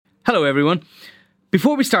Hello everyone.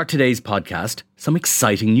 Before we start today's podcast, some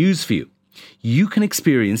exciting news for you. You can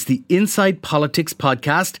experience the Inside Politics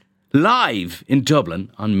podcast live in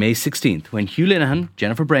Dublin on May 16th when Hugh Linehan,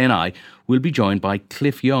 Jennifer Bray and I will be joined by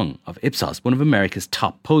Cliff Young of Ipsos, one of America's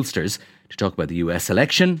top pollsters, to talk about the US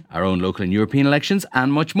election, our own local and European elections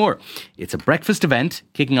and much more. It's a breakfast event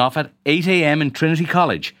kicking off at 8 a.m. in Trinity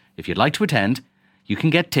College. If you'd like to attend, you can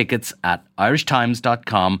get tickets at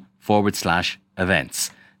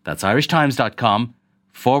irishtimes.com/events. That's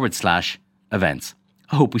irishtimes.com/events.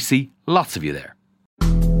 I hope we see lots of you there.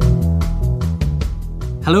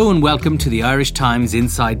 Hello and welcome to the Irish Times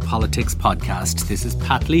Inside Politics podcast. This is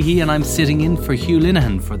Pat Leahy and I'm sitting in for Hugh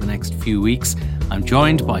Linehan for the next few weeks. I'm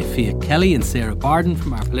joined by Fia Kelly and Sarah Barden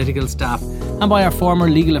from our political staff and by our former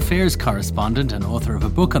legal affairs correspondent and author of a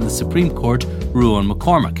book on the Supreme Court, Ruan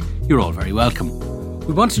McCormack. You're all very welcome.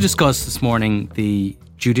 We want to discuss this morning the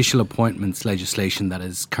judicial appointments legislation that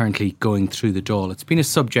is currently going through the Dáil. It's been a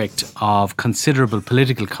subject of considerable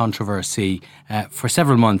political controversy for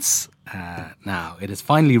several months now. It has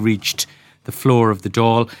finally reached the floor of the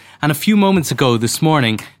Dáil. And a few moments ago this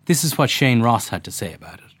morning, this is what Shane Ross had to say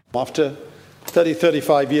about it. After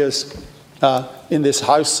 35 years in this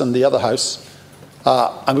House and the other House,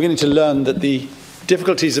 I'm beginning to learn that the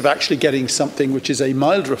difficulties of actually getting something which is a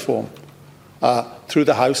mild reform through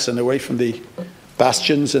the House and away from the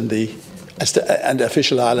bastions and the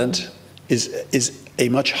official Ireland is a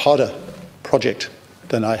much harder project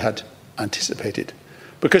than I had anticipated.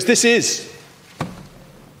 Because this is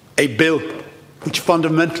a bill which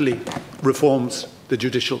fundamentally reforms the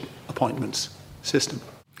judicial appointments system.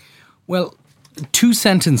 Well, two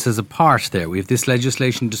sentences apart there. We have this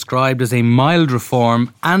legislation described as a mild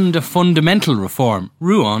reform and a fundamental reform.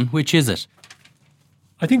 Ruan, which is it?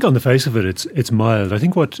 I think on the face of it, it's mild. I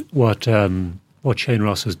think what Shane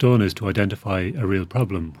Ross has done is to identify a real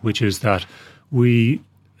problem, which is that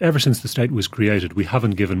ever since the state was created, we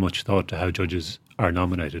haven't given much thought to how judges are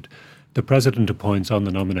nominated. The President appoints on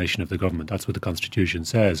the nomination of the government. That's what the Constitution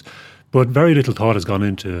says. But very little thought has gone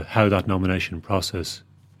into how that nomination process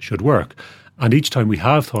should work. And each time we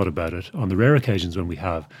have thought about it, on the rare occasions when we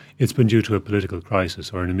have, it's been due to a political crisis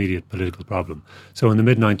or an immediate political problem. So in the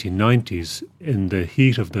mid-1990s, in the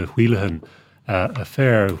heat of the Wheelahan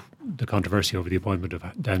affair, the controversy over the appointment of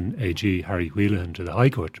then AG Harry Wheelahan to the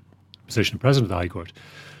High Court, position of President of the High Court,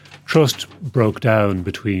 trust broke down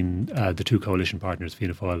between the two coalition partners,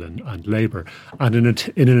 Fianna Fáil and Labour. And in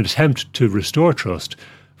an attempt to restore trust,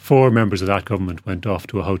 4 members of that government went off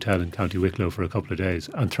to a hotel in County Wicklow for a couple of days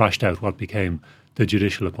and thrashed out what became the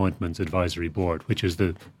Judicial Appointments Advisory Board, which is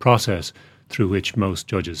the process through which most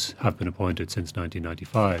judges have been appointed since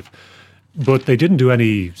 1995. But they didn't do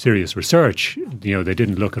any serious research. They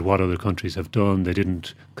didn't look at what other countries have done. They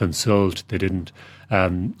didn't consult. They didn't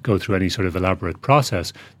go through any sort of elaborate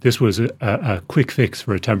process. This was a quick fix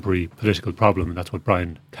for a temporary political problem, and that's what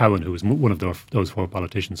Brian Cowan, who was one of those 4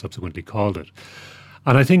 politicians, subsequently called it.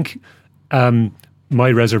 And I think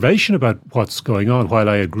my reservation about what's going on, while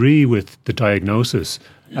I agree with the diagnosis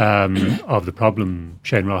of the problem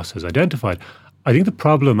Shane Ross has identified, I think the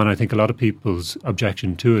problem, and I think a lot of people's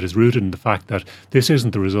objection to it, is rooted in the fact that this isn't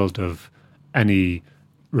the result of any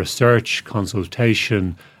research,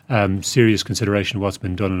 consultation, serious consideration of what's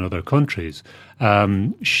been done in other countries.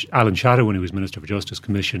 Alan Shatter, when he was Minister for Justice,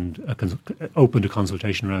 opened a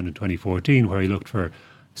consultation round in 2014 where he looked for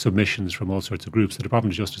submissions from all sorts of groups. The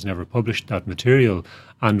Department of Justice never published that material,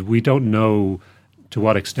 and we don't know to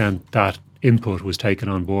what extent that input was taken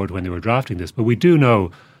on board when they were drafting this. But we do know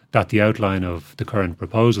that the outline of the current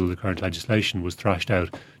proposal, the current legislation, was thrashed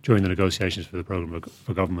out during the negotiations for the programme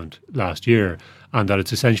for government last year, and that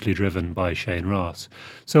it's essentially driven by Shane Ross.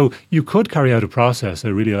 So you could carry out a process,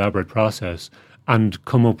 a really elaborate process, and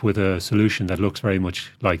come up with a solution that looks very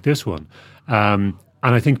much like this one. And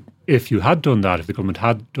I think if you had done that, if the government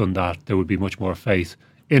had done that, there would be much more faith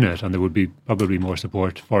in it, and there would be probably more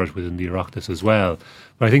support for it within the Oireachtas as well.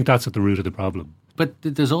 But I think that's at the root of the problem. But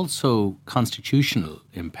there's also constitutional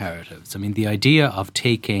imperatives. I mean, the idea of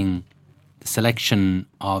taking the selection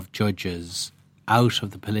of judges out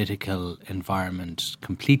of the political environment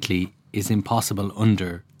completely is impossible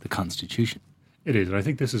under the Constitution. It is, and I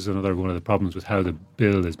think this is another one of the problems with how the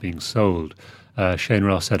bill is being sold. Shane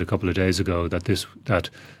Ross said a couple of days ago that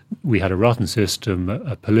we had a rotten system,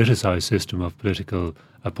 a politicised system of political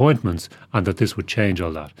appointments, and that this would change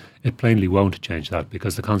all that. It plainly won't change that,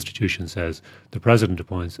 because the Constitution says the President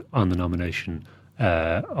appoints on the nomination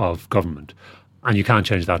of government. And you can't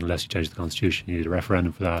change that unless you change the Constitution. You need a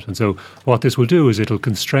referendum for that. And so what this will do is it'll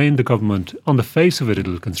constrain the government. On the face of it,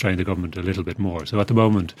 it'll constrain the government a little bit more. So at the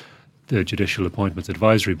moment, the Judicial Appointments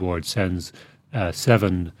Advisory Board sends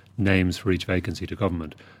 7 names for each vacancy to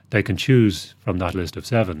government. They can choose from that list of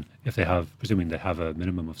 7 if they have, presuming they have a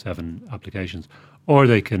minimum of 7 applications, or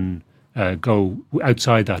they can go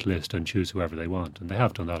outside that list and choose whoever they want, and they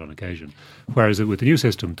have done that on occasion. Whereas with the new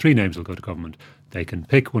system, 3 names will go to government. They can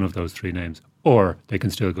pick one of those 3 names, or they can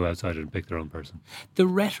still go outside it and pick their own person. The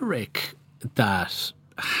rhetoric that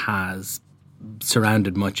has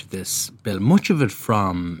surrounded much of this bill, much of it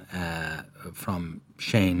from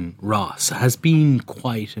Shane Ross, has been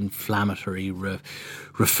quite inflammatory,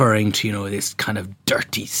 referring to, this kind of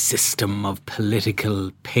dirty system of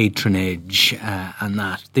political patronage and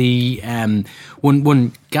that.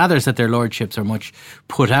 One gathers that their lordships are much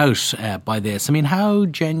put out by this. I mean, how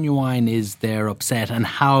genuine is their upset, and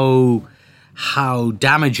how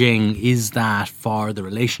damaging is that for the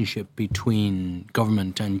relationship between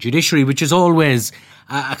government and judiciary, which is always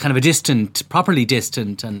a kind of a properly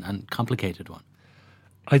distant and complicated one?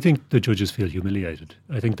 I think the judges feel humiliated.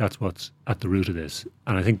 I think that's what's at the root of this.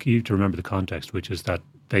 And I think you have to remember the context, which is that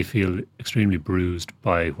they feel extremely bruised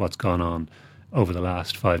by what's gone on over the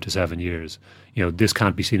last 5 to 7 years. This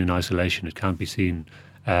can't be seen in isolation. It can't be seen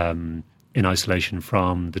in isolation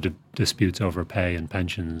from the disputes over pay and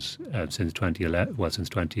pensions since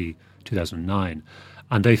 2009.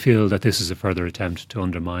 And they feel that this is a further attempt to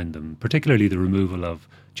undermine them, particularly the removal of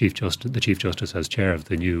the Chief Justice as chair of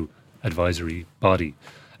the new advisory body.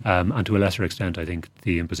 And to a lesser extent, I think,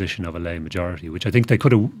 the imposition of a lay majority, which I think they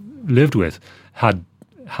could have lived with had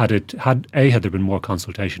there been more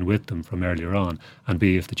consultation with them from earlier on, and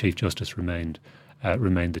B, if the Chief Justice remained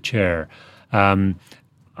the chair.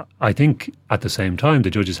 I think at the same time, the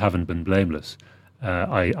judges haven't been blameless.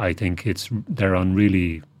 I think they're on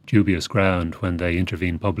really dubious ground when they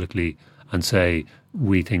intervene publicly and say,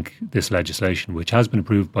 we think this legislation, which has been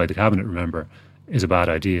approved by the Cabinet, remember, is a bad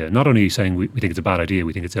idea. Not only saying we think it's a bad idea,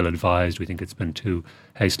 we think it's ill-advised, we think it's been too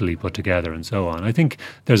hastily put together and so on. I think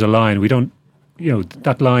there's a line,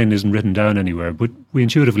 that line isn't written down anywhere, but we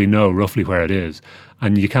intuitively know roughly where it is.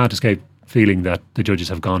 And you can't escape feeling that the judges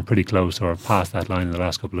have gone pretty close or past that line in the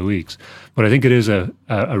last couple of weeks. But I think it is a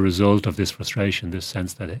result of this frustration, this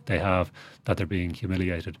sense that they have that they're being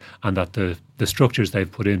humiliated, and that the structures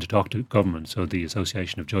they've put in to talk to government, so the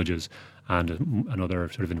Association of Judges and another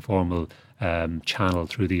sort of informal channel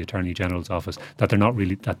through the Attorney General's office,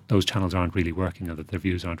 that those channels aren't really working, and that their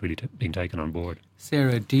views aren't really being taken on board.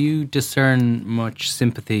 Sarah, do you discern much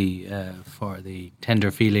sympathy for the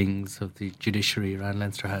tender feelings of the judiciary around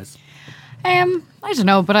Leinster House? I don't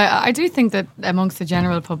know, but I do think that amongst the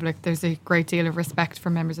general public there's a great deal of respect for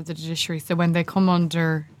members of the judiciary. So when they come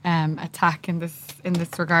under attack in this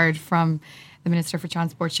regard from the Minister for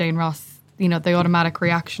Transport, Shane Ross, the automatic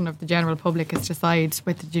reaction of the general public is to side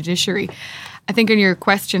with the judiciary. I think in your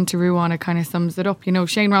question to Ruan, it kind of sums it up.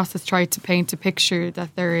 Shane Ross has tried to paint a picture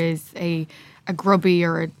that there is a grubby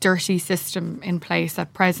or a dirty system in place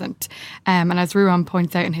at present. And as Ruan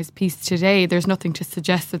points out in his piece today, there's nothing to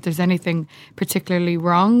suggest that there's anything particularly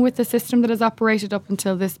wrong with the system that has operated up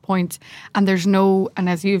until this point. And there's no, and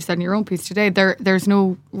as you've said in your own piece today, there's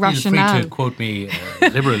no rationale. Feel free to quote me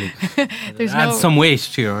liberally. Add some weight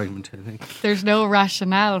to your argument, I think. There's no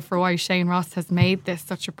rationale for why Shane Ross has made this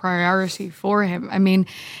such a priority for him. I mean,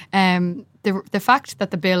 the fact that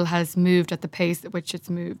the bill has moved at the pace at which it's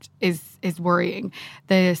moved is worrying.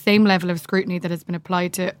 The same level of scrutiny that has been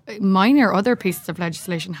applied to minor other pieces of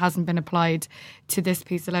legislation hasn't been applied to this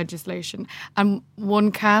piece of legislation. And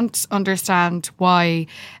one can't understand why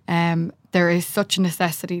there is such a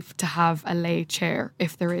necessity to have a lay chair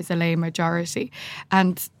if there is a lay majority.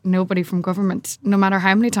 And nobody from government, no matter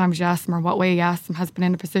how many times you ask them or what way you ask them, has been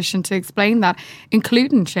in a position to explain that,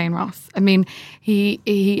 including Shane Ross. I mean,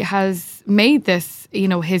 he has made this,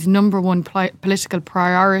 his number one political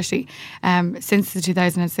priority since the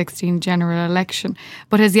 2016 general election,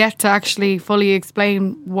 but has yet to actually fully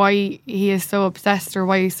explain why he is so obsessed, or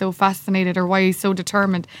why he's so fascinated, or why he's so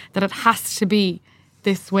determined that it has to be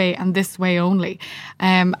this way and this way only.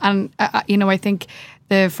 I think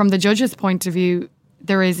from the judge's point of view,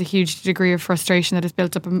 there is a huge degree of frustration that has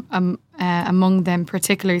built up among them,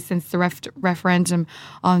 particularly since the referendum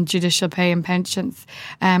on judicial pay and pensions.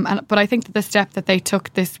 But I think that the step that they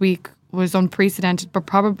took this week was unprecedented, but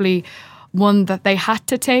probably one that they had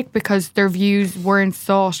to take because their views weren't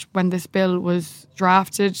sought when this bill was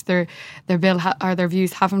drafted. Their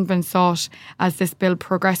views haven't been sought as this bill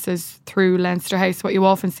progresses through Leinster House. What you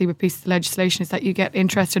often see with pieces of legislation is that you get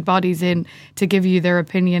interested bodies in to give you their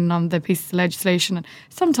opinion on the pieces of legislation. And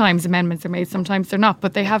sometimes amendments are made, sometimes they're not,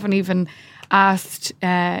 but they haven't even asked,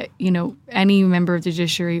 any member of the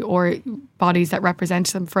judiciary or bodies that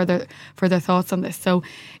represent them for their thoughts on this. So,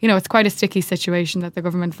 it's quite a sticky situation that the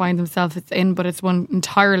government find themselves in, but it's one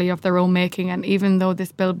entirely of their own making. And even though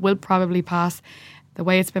this bill will probably pass the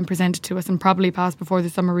way it's been presented to us and probably pass before the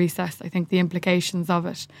summer recess, I think the implications of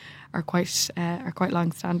it are quite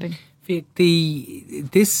long-standing.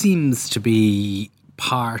 This seems to be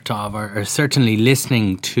part of, or certainly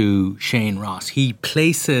listening to Shane Ross, he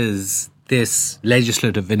places this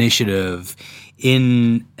legislative initiative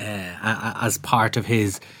in as part of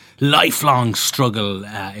his lifelong struggle,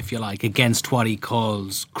 if you like, against what he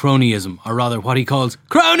calls cronyism, or rather what he calls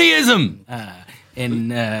cronyism in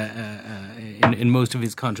most of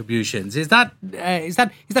his contributions. Is that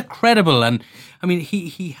credible? And I mean,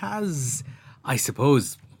 he has, I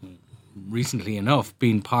suppose, recently enough,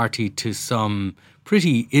 been party to some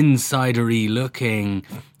pretty insidery looking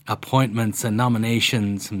appointments and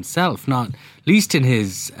nominations himself, not least in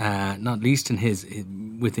his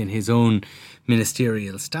within his own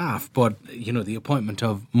ministerial staff. But the appointment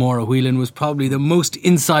of Maura Whelan was probably the most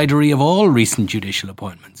insidery of all recent judicial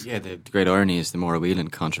appointments. Yeah, the great irony is the Maura Whelan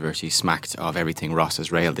controversy smacked of everything Ross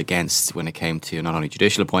has railed against when it came to not only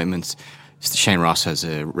judicial appointments. Shane Ross has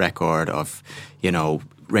a record of,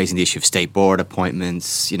 raising the issue of state board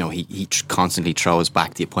appointments. He constantly throws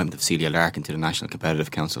back the appointment of Celia Larkin to the National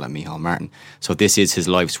Competitive Council and Micheál Martin. So this is his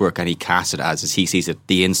life's work, and he casts it as he sees it,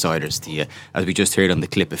 the insiders, as we just heard on the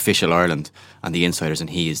clip, Official Ireland and the insiders, and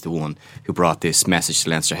he is the one who brought this message to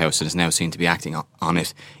Leinster House and is now seen to be acting on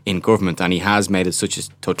it in government. And he has made it such a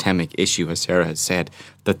totemic issue, as Sarah has said,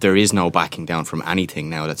 that there is no backing down from anything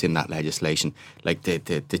now that's in that legislation. Like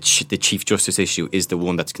the Chief Justice issue is the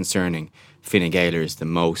one that's concerning Fine Gaelers the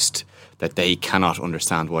most, that they cannot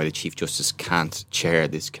understand why the Chief Justice can't chair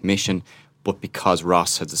this commission. But because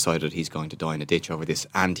Ross has decided he's going to die in a ditch over this,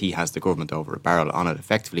 and he has the government over a barrel on it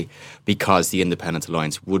effectively, because the Independent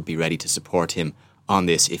Alliance would be ready to support him on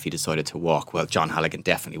this if he decided to walk. Well, John Halligan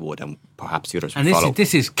definitely would, and perhaps the others would follow. And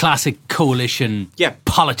this is classic coalition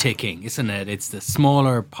politicking, isn't it? It's the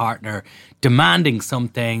smaller partner demanding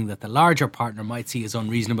something that the larger partner might see as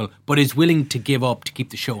unreasonable, but is willing to give up to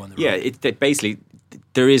keep the show on the road. Yeah, basically,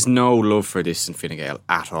 there is no love for this in Fine Gael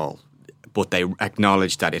at all, but they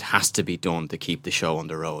acknowledge that it has to be done to keep the show on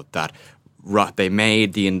the road, that they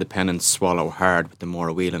made the independents swallow hard with the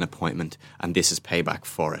Maura Whelan appointment, and this is payback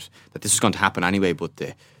for it. That this was going to happen anyway, but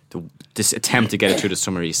this attempt to get it through the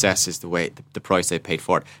summer recess is the price they paid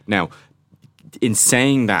for it. Now, in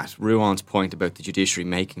saying that, Ruan's point about the judiciary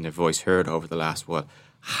making their voice heard over the last while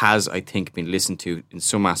has, I think, been listened to in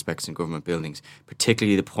some aspects in government buildings,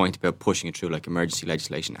 particularly the point about pushing it through like emergency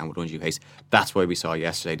legislation and with undue haste. That's why we saw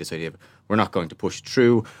yesterday this idea of we're not going to push it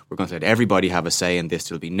through, we're going to let everybody have a say in this,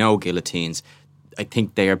 there'll be no guillotines. I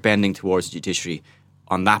think they are bending towards the judiciary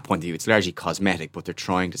on that point of view. It's largely cosmetic, but they're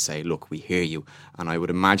trying to say, look, we hear you. And I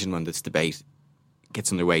would imagine when this debate gets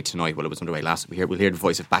underway tonight, well, it was underway last week, we'll hear the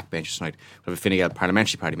voice of backbenchers tonight. We'll have a Fine Gael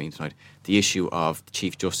parliamentary party meeting tonight. The issue of the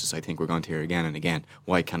Chief Justice, I think we're going to hear again and again.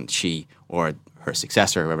 Why can't she or her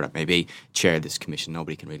successor, whoever that may be, chair this commission?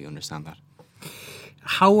 Nobody can really understand that.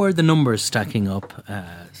 How are the numbers stacking up,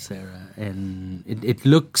 Sarah? It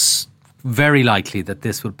looks very likely that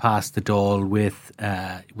this will pass the Dáil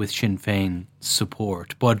with Sinn Féin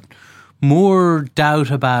support, but more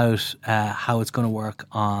doubt about how it's going to work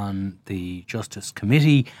on the Justice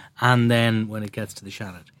Committee and then when it gets to the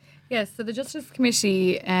Seanad. Yes, so the Justice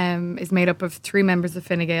Committee is made up of 3 members of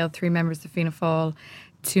Fine Gael, 3 members of Fianna Fáil,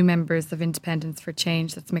 2 members of Independence for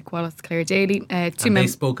Change. That's Mick Wallace, Claire Daly. They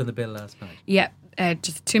spoke on the bill last night. Yeah.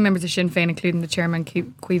 Just 2 members of Sinn Féin, including the chairman,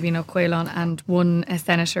 Caoimhín Ó Caoilán, and 1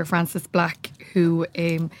 Senator, Francis Black, who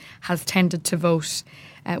has tended to vote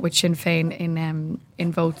with Sinn Féin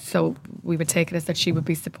in votes. So we would take it as that she would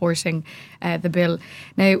be supporting the bill.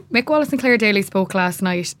 Now, Mick Wallace and Claire Daly spoke last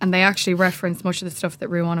night, and they actually referenced much of the stuff that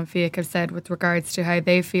Ruan and Fiach have said with regards to how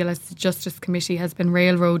they feel as the Justice Committee has been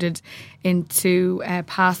railroaded into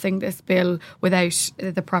passing this bill without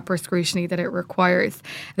the proper scrutiny that it requires.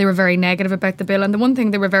 They were very negative about the bill, and the one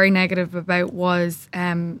thing they were very negative about was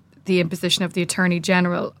the imposition of the Attorney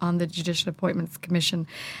General on the Judicial Appointments Commission.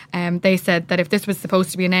 They said that if this was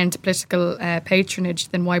supposed to be an end to political patronage,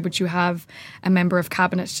 then why would you have a member of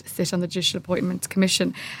Cabinet sit on the Judicial Appointments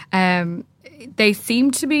Commission? They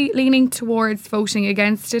seem to be leaning towards voting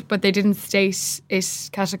against it, but they didn't state it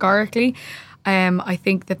categorically. I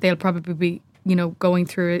think that they'll probably be, going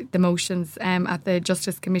through the motions at the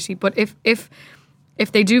Justice Committee. But if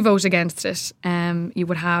if they do vote against it, you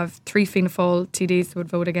would have 3 Fianna Fáil TDs who would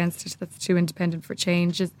vote against it. That's 2 independent for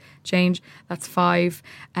change. That's 5.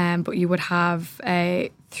 But you would have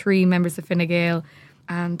 3 members of Fine Gael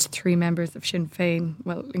and 3 members of Sinn Féin,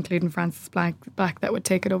 well, including Francis Black, that would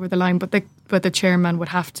take it over the line. But the chairman would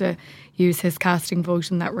have to use his casting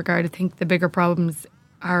vote in that regard. I think the bigger problems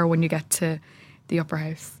are when you get to the upper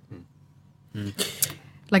house.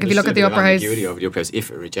 Like if you look at the upper house, of the upper house,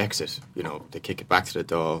 if it rejects it, they kick it back to the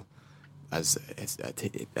Dáil, as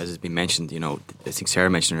has been mentioned. I think Sarah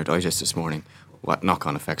mentioned in her digest this morning what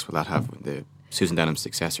knock-on effects will that have with the Susan Denham's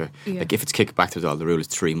successor. Yeah. Like if it's kicked back to the Dáil, the rule is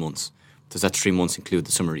 3 months. Does that 3 months include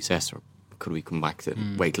the summer recess, or could we come back to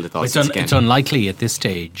wait till the Dáil sits again? It's unlikely at this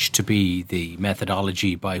stage to be the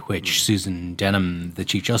methodology by which Susan Denham, the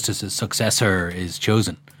Chief Justice's successor, is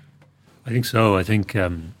chosen. I think so. I think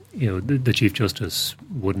the Chief Justice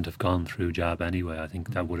wouldn't have gone through JAB anyway. I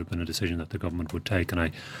think that would have been a decision that the government would take,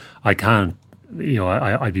 and I can't.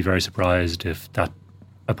 I'd be very surprised if that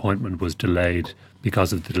appointment was delayed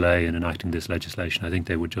because of the delay in enacting this legislation. I think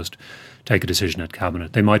they would just take a decision at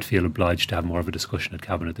Cabinet. They might feel obliged to have more of a discussion at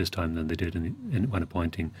Cabinet this time than they did when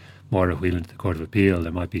appointing Maura Whelan to the Court of Appeal.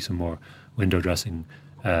 There might be some more window dressing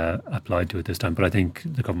applied to it this time, but I think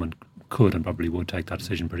the government could and probably would take that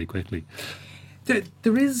decision pretty quickly.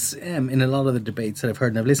 There is, in a lot of the debates that I've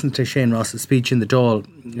heard, and I've listened to Shane Ross's speech in the Dáil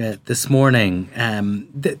this morning,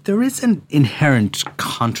 there is an inherent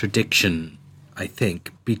contradiction, I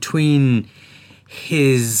think, between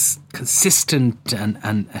his consistent and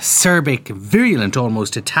acerbic, virulent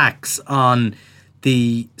almost attacks on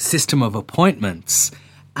the system of appointments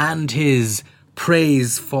and his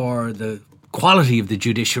praise for the quality of the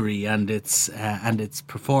judiciary and its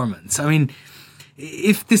performance. I mean,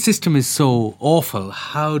 if the system is so awful,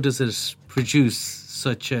 how does it produce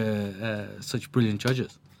such brilliant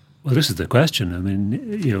judges? Well, this is the question. I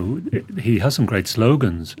mean, he has some great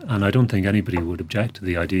slogans, and I don't think anybody would object to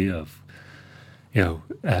the idea of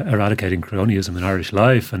eradicating cronyism in Irish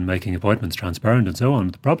life and making appointments transparent and so on.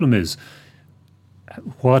 The problem is,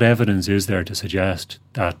 what evidence is there to suggest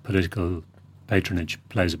that political patronage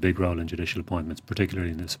plays a big role in judicial appointments,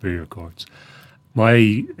 particularly in the superior courts?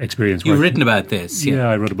 My experience... You've written about this. Yeah,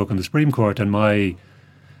 I wrote a book on the Supreme Court, and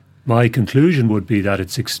my conclusion would be that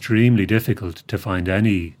it's extremely difficult to find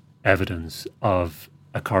any evidence of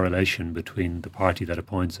a correlation between the party that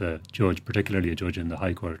appoints a judge, particularly a judge in the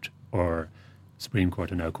High Court or Supreme Court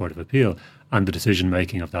and now Court of Appeal, and the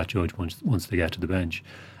decision-making of that judge once they get to the bench.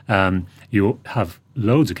 You have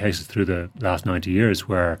loads of cases through the last 90 years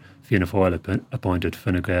where Fianna Fáil appointed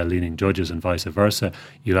Fine Gael-leaning judges and vice versa.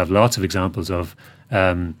 You have lots of examples of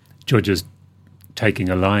judges taking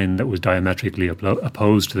a line that was diametrically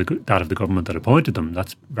opposed to that of the government that appointed them.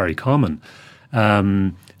 That's very common.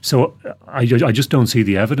 So I just don't see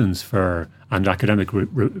the evidence for, and academic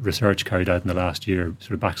research carried out in the last year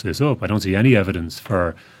sort of backs this up. I don't see any evidence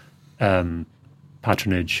for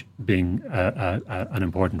patronage being an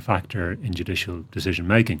important factor in judicial decision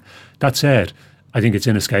making. That said, I think it's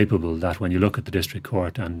inescapable that when you look at the district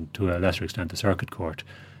court and to a lesser extent the circuit court,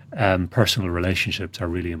 personal relationships are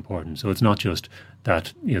really important. So it's not just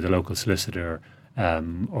that the local solicitor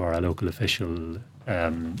or a local official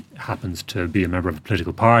happens to be a member of a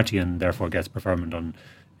political party and therefore gets preferment on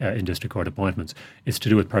in district court appointments. It's to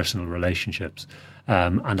do with personal relationships,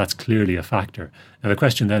 and that's clearly a factor. Now the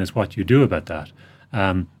question then is what you do about that.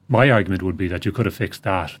 My argument would be that you could have fixed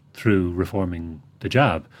that through reforming the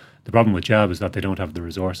JAB. The problem with JAB is that they don't have the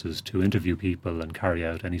resources to interview people and carry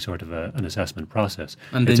out any sort of an assessment process.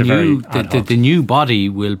 And the new body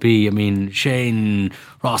will be, Shane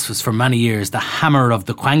Ross was for many years the hammer of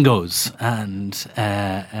the Quangos, and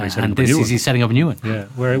he's setting up a new one. Yeah,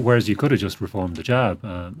 whereas you could have just reformed the JAB,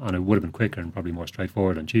 and it would have been quicker and probably more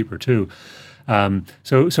straightforward and cheaper too.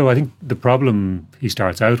 So I think the problem he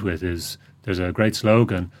starts out with is there's a great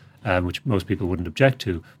slogan, which most people wouldn't object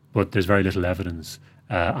to, but there's very little evidence.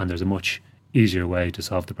 And there's a much easier way to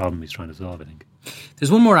solve the problem he's trying to solve, I think.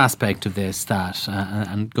 There's one more aspect of this that,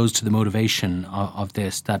 and goes to the motivation of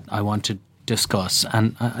this, that I want to discuss.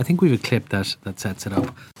 And I think we have a clip that sets it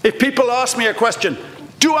up. If people ask me a question,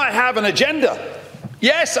 do I have an agenda?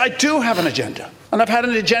 Yes, I do have an agenda. And I've had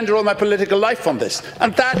an agenda all my political life on this.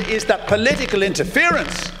 And that is that political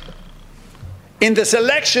interference in the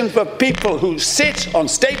selection for people who sit on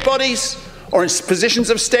state bodies or in positions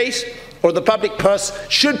of state or the public purse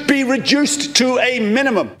should be reduced to a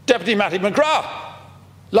minimum. Deputy Matty McGrath,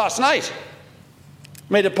 last night,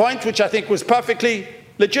 made a point which I think was perfectly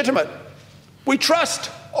legitimate. We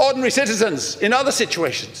trust ordinary citizens in other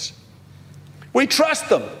situations. We trust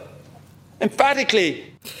them,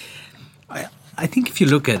 emphatically. I think if you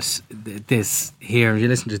look at this here, you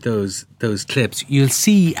listen to those clips, you'll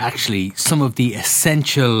see actually some of the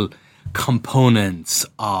essential components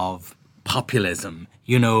of populism.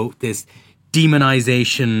 You know, this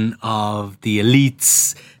demonization of the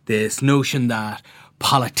elites, this notion that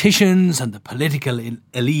politicians and the political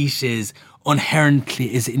elite is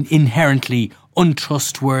inherently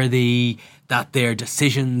untrustworthy, that their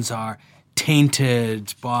decisions are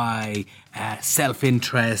tainted by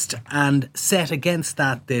self-interest, and set against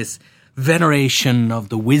that this veneration of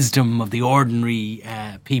the wisdom of the ordinary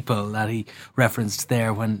people that he referenced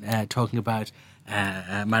there when talking about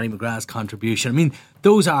Manny McGrath's contribution. I mean,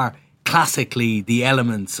 those are classically the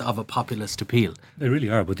elements of a populist appeal. They really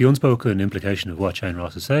are, but the unspoken implication of what Shane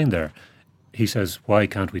Ross is saying there, he says, why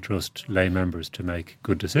can't we trust lay members to make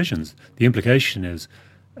good decisions? The implication is,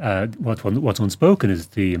 what's unspoken is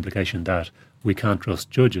the implication that we can't trust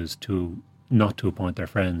judges not to appoint their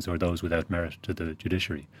friends or those without merit to the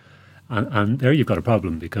judiciary. And there you've got a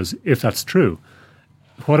problem, because if that's true,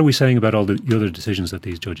 what are we saying about all the other decisions that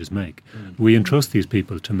these judges make? We entrust these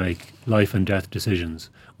people to make life and death decisions.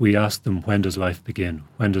 We ask them, when does life begin?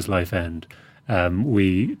 When does life end?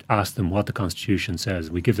 We ask them what the Constitution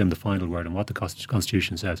says. We give them the final word on what the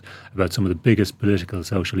Constitution says about some of the biggest political,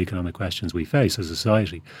 social, economic questions we face as a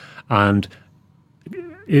society. And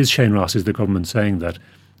is the government saying that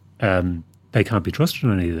they can't be trusted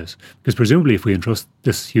on any of this? Because presumably if we entrust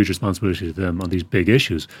this huge responsibility to them on these big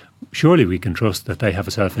issues, surely we can trust that they have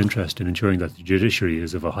a self-interest in ensuring that the judiciary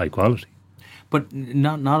is of a high quality. But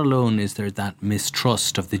not alone is there that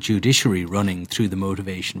mistrust of the judiciary running through the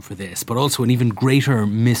motivation for this, but also an even greater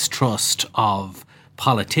mistrust of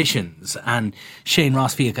politicians. And Shane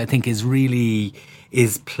Ross, I think,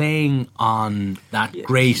 is playing on that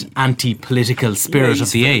great anti-political spirit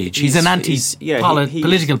of the age. He's an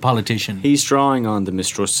anti-political politician. He's drawing on the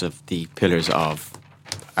mistrust of the pillars of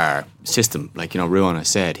our system. Like, Ruan has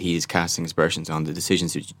said, he's casting aspersions on the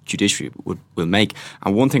decisions the judiciary will make.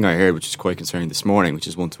 And one thing I heard, which is quite concerning this morning, which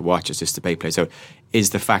is one to watch as this debate plays out,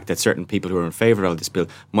 is the fact that certain people who are in favour of this bill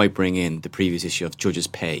might bring in the previous issue of judges'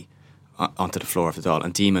 pay onto the floor of the Dáil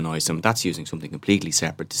and demonise them. That's using something completely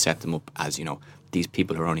separate to set them up as, these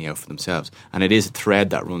people who are only out for themselves. And it is a thread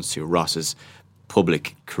that runs through Ross's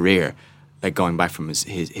public career. Like, going back from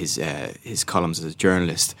his columns as a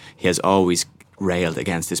journalist, he has always railed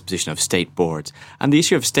against this position of state boards. And the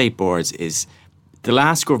issue of state boards is, the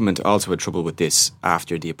last government also had trouble with this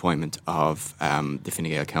after the appointment of the Fine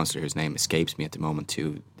Gael councillor, whose name escapes me at the moment,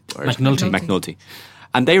 McNulty.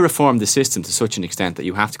 And they reformed the system to such an extent that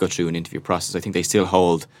you have to go through an interview process. I think they still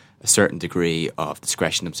hold a certain degree of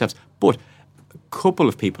discretion themselves. But a couple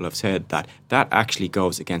of people have said that actually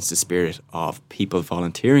goes against the spirit of people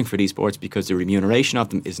volunteering for these boards, because the remuneration of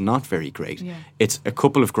them is not very great. Yeah. It's a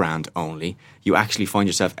couple of grand only. You actually find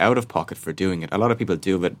yourself out of pocket for doing it. A lot of people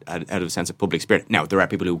do it out of a sense of public spirit. Now, there are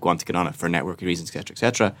people who want to get on it for networking reasons, etc.,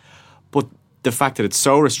 etc. But the fact that it's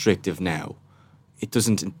so restrictive now, it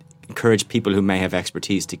doesn't encourage people who may have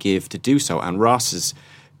expertise to do so. And Ross's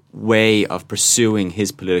way of pursuing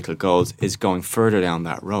his political goals is going further down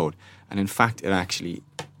that road. And in fact, it actually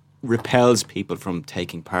repels people from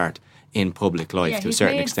taking part in public life to a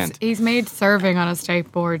certain extent. He's made serving on a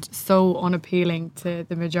state board so unappealing to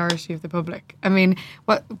the majority of the public. I mean,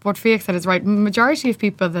 what Fiach said is right. The majority of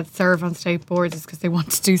people that serve on state boards is because they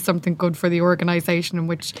want to do something good for the organisation in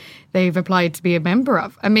which they've applied to be a member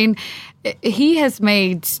of. I mean, he has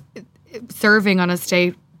made serving on a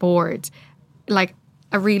state board like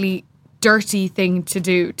a really dirty thing to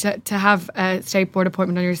do. To have a state board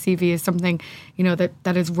appointment on your CV is something,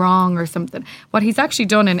 that is wrong or something. What he's actually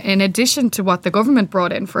done, in addition to what the government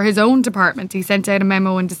brought in for his own department, he sent out a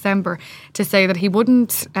memo in December to say that he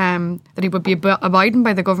wouldn't, that he would be abiding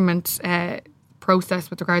by the government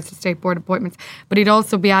process with regards to state board appointments, but he'd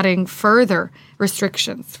also be adding further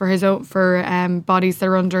restrictions for his own, bodies that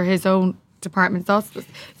are under his own department's auspice.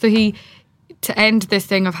 So to end this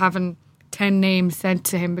thing of having 10 names sent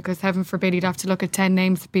to him, because heaven forbid he'd have to look at 10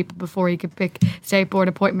 names of people before he could pick state board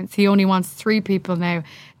appointments. He only wants 3 people now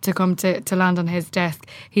to come to land on his desk.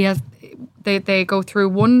 They go through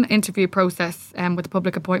one interview process with the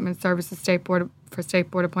Public Appointment Services state board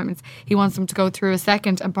appointments. He wants them to go through a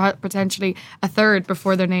second and potentially a third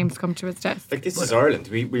before their names come to his desk. Like, this is Ireland.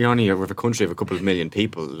 We're a country of a couple of million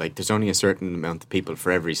people. Like, there's only a certain amount of people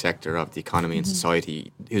for every sector of the economy and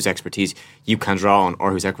society whose expertise you can draw on,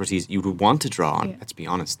 or whose expertise you would want to draw on. Yeah. Let's be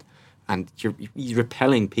honest. And you're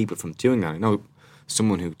repelling people from doing that. I know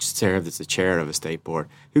someone who served as the chair of a state board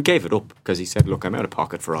who gave it up because he said, look, I'm out of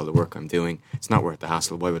pocket for all the work I'm doing. It's not worth the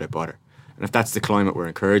hassle. Why would I bother? And if that's the climate we're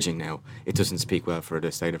encouraging now, it doesn't speak well for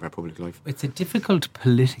the state of our public life. It's a difficult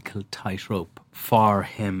political tightrope for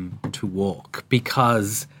him to walk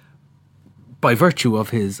because by virtue of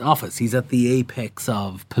his office, he's at the apex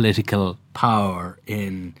of political power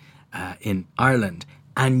in Ireland.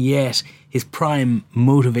 And yet his prime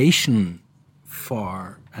motivation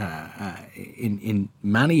for in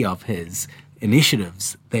many of his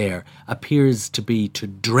initiatives there appears to be to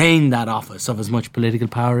drain that office of as much political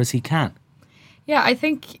power as he can. Yeah, I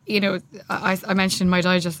think, I mentioned in my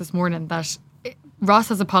digest this morning that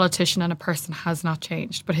Ross as a politician and a person has not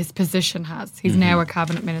changed, but his position has. He's now a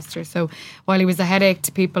cabinet minister. So while he was a headache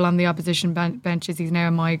to people on the opposition benches, he's now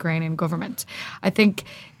a migraine in government. I think,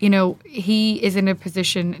 he is in a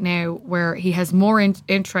position now where he has more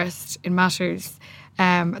interest in matters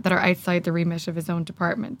that are outside the remit of his own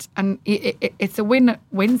department. And it's a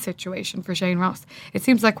win-win situation for Shane Ross. It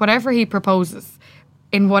seems like whatever he proposes,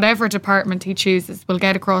 in whatever department he chooses, will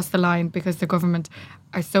get across the line because the government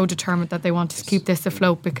are so determined that they want to keep this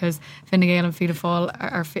afloat because Fine Gael and Fianna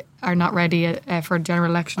Fáil are not ready for a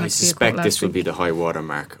general election. I suspect this will be the high water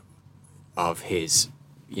mark of his,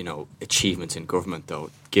 achievements in government, though.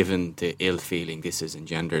 Given the ill feeling this has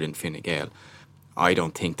engendered in Fine Gael, I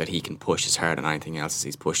don't think that he can push as hard on anything else as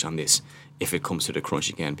he's pushed on this if it comes to the crunch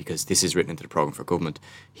again, because this is written into the programme for government.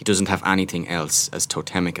 He doesn't have anything else as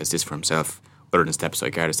totemic as this for himself, other than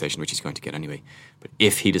step-aside Garda station, which he's going to get anyway. But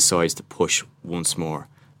if he decides to push once more,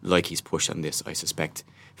 like he's pushed on this, I suspect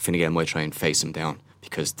Fine Gael might try and face him down,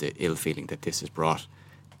 because the ill feeling that this has brought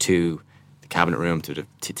to the cabinet room, to the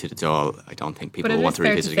Dáil, I don't think people will want to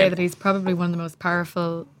revisit again. But it is fair to say that he's probably one of the most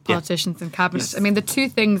powerful politicians in cabinet. Yes. I mean, the two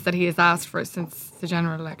things that he has asked for since the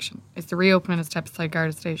general election is the reopening of step-aside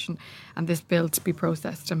Garda station and this bill to be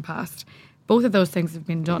processed and passed. Both of those things have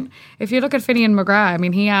been done. If you look at Finian McGrath, I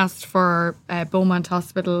mean, he asked for Beaumont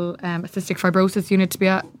Hospital a cystic fibrosis unit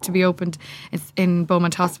to be opened in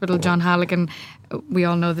Beaumont Hospital. John Halligan, we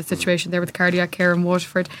all know the situation there with cardiac care in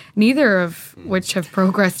Waterford, neither of which have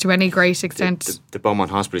progressed to any great extent. The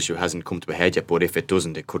Beaumont Hospital issue hasn't come to a head yet, but if it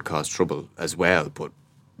doesn't, it could cause trouble as well. But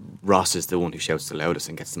Ross is the one who shouts the loudest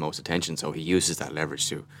and gets the most attention, so he uses that leverage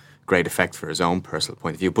to great effect for his own personal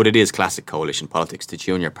point of view. But it is classic coalition politics. The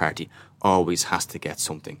junior party always has to get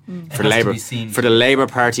something. For the Labour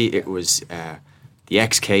Party, it was the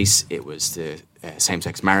X case, it was the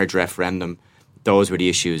same-sex marriage referendum. Those were the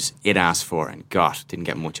issues it asked for and got. Didn't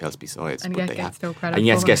get much else besides. And yet gets no credit. And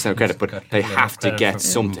yet gets no credit, but they have to get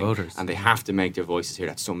something. And they have to make their voices heard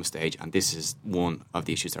at some stage. And this is one of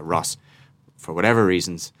the issues that Ross, for whatever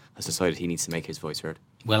reasons, has decided he needs to make his voice heard.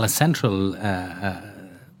 Well, a central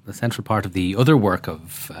part of the other work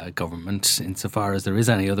of government, insofar as there is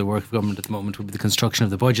any other work of government at the moment, would be the construction of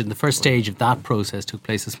the budget. And the first stage of that process took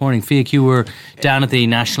place this morning. Fiach, you were down at the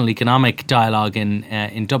National Economic Dialogue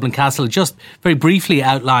in Dublin Castle. Just very briefly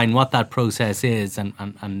outline what that process is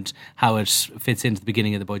and how it fits into the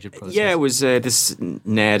beginning of the budget process. Yeah, it was this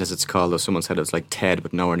NED, as it's called, though someone said it was like TED,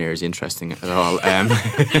 but nowhere near as interesting at all.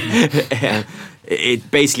 It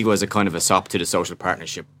basically was a kind of a sop to the social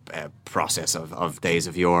partnership process of days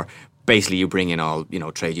of yore. Basically, you bring in all,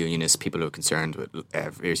 trade unionists, people who are concerned with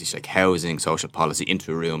issues like housing, social policy,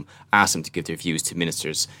 into a room, ask them to give their views to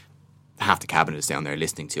ministers. Half the cabinet is down there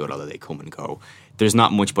listening to it, although they come and go. There's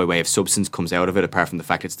not much by way of substance comes out of it, apart from the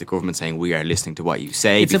fact it's the government saying we are listening to what you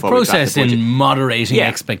say. It's a process in moderating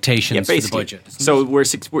expectations for the budget. So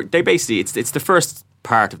it's the first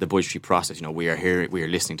part of the budgetary process. We are here, we are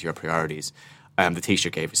listening to your priorities. The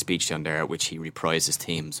Taoiseach gave a speech down there which he reprised his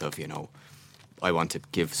themes of, I want to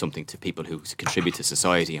give something to people who contribute to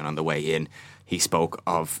society. And on the way in, he spoke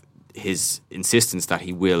of his insistence that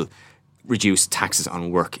he will reduce taxes on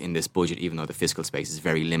work in this budget, even though the fiscal space is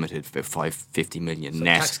very limited for 550 million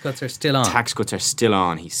net. Tax cuts are still on. Tax cuts are still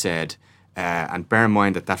on, he said. And bear in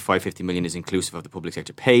mind that 550 million is inclusive of the public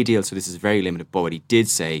sector pay deal, so this is very limited. But what he did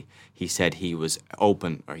say, he said he was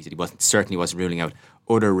open, or he said he wasn't ruling out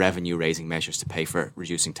other revenue-raising measures to pay for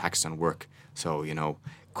reducing taxes on work. So,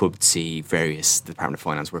 could see the Department of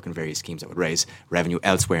Finance working various schemes that would raise revenue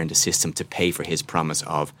elsewhere in the system to pay for his promise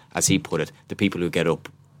of, as he put it, the people who get up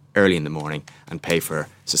early in the morning and pay for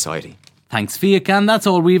society. Thanks, Fiach. And that's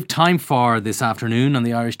all we have time for this afternoon on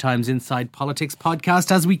the Irish Times Inside Politics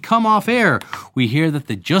podcast. As we come off air, we hear that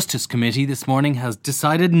the Justice Committee this morning has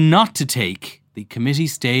decided not to take the committee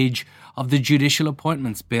stage of the Judicial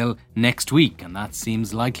Appointments Bill next week. And that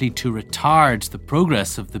seems likely to retard the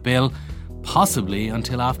progress of the bill, possibly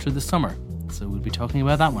until after the summer. So we'll be talking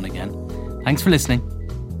about that one again. Thanks for listening.